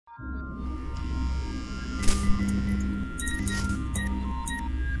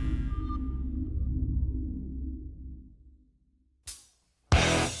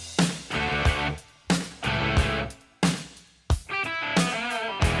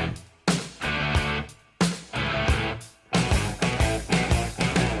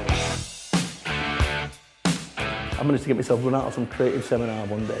I managed to get myself run out of some creative seminar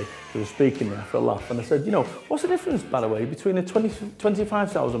one day. I was speaking there for a laugh, and I said, you know, what's the difference, by the way, between a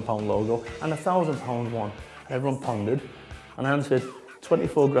 £25,000 logo and a £1,000 one? And everyone pondered, and I answered,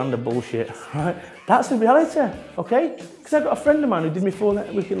 24 grand of bullshit, right? That's the reality, okay? Because I've got a friend of mine who did my full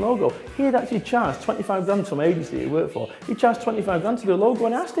networking logo. He had actually charged 25 grand to my agency he worked for. He charged 25 grand to do a logo,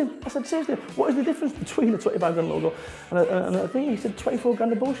 and I asked him, I said, seriously, what is the difference between a 25 grand logo and a thing? He said, 24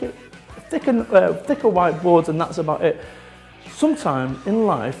 grand of bullshit. Thicker whiteboards, and that's about it. Sometimes in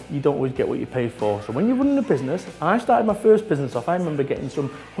life, you don't always get what you pay for. So when you're running a business, I started my first business off, I remember getting some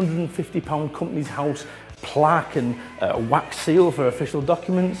 £150 company's house plaque and wax seal for official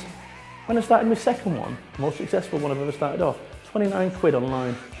documents. When I started my second one, most successful one I've ever started off, 29 quid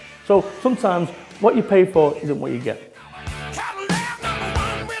online. So sometimes what you pay for isn't what you get.